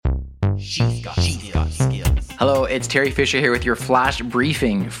She's got skills. Hello, it's Terry Fisher here with your flash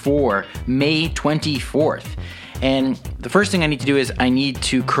briefing for May 24th. And the first thing I need to do is I need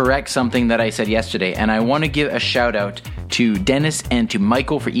to correct something that I said yesterday. And I want to give a shout out to Dennis and to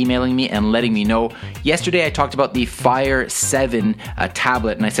Michael for emailing me and letting me know. Yesterday I talked about the Fire 7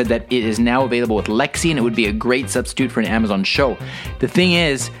 tablet, and I said that it is now available with Lexi and it would be a great substitute for an Amazon Show. The thing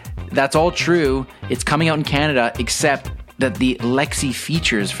is, that's all true. It's coming out in Canada, except that the Lexi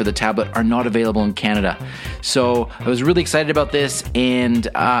features for the tablet are not available in Canada. So I was really excited about this, and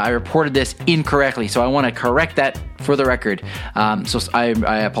I reported this incorrectly. So I want to correct that for the record. So I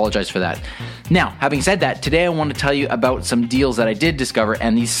apologize for that. Now, having said that, today I want to tell you about some deals that I did discover,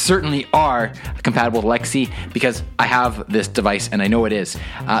 and these certainly are compatible with Lexi because I have this device and I know it is.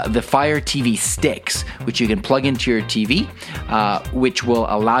 The Fire TV Sticks, which you can plug into your TV, which will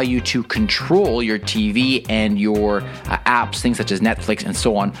allow you to control your TV and your apps, things such as Netflix and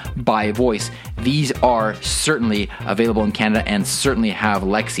so on, by voice. These are certainly available in Canada and certainly have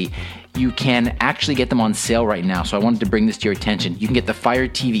Lexi. You can actually get them on sale right now, so I wanted to bring this to your attention. You can get the Fire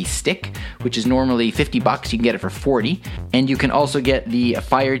TV Stick, which is normally $50. You can get it for $40. And you can also get the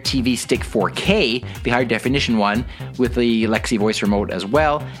Fire TV Stick 4K, the higher definition one, with the Lexi voice remote as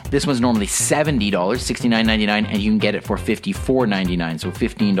well. This one's normally $70, $69.99, and you can get it for $54.99, so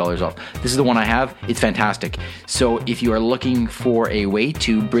 $15 off. This is the one I have. It's fantastic. So if you are looking for a way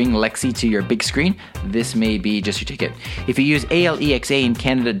to bring Lexi to your big screen, this may be just your ticket. If you use ALEXA in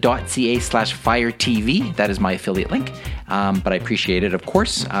Canada.ca/Fire TV, that is my affiliate link, but I appreciate it, of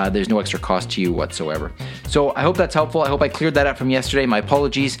course. There's no extra cost to you whatsoever. So I hope that's helpful. I hope I cleared that up from yesterday. My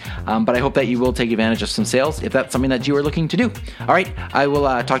apologies, but I hope that you will take advantage of some sales if that's something that you are looking to do. All right, I will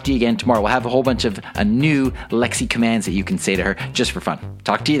talk to you again tomorrow. We'll have a whole bunch of new Lexi commands that you can say to her just for fun.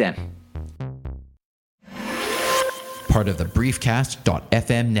 Talk to you then. Part of the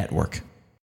Briefcast.fm network.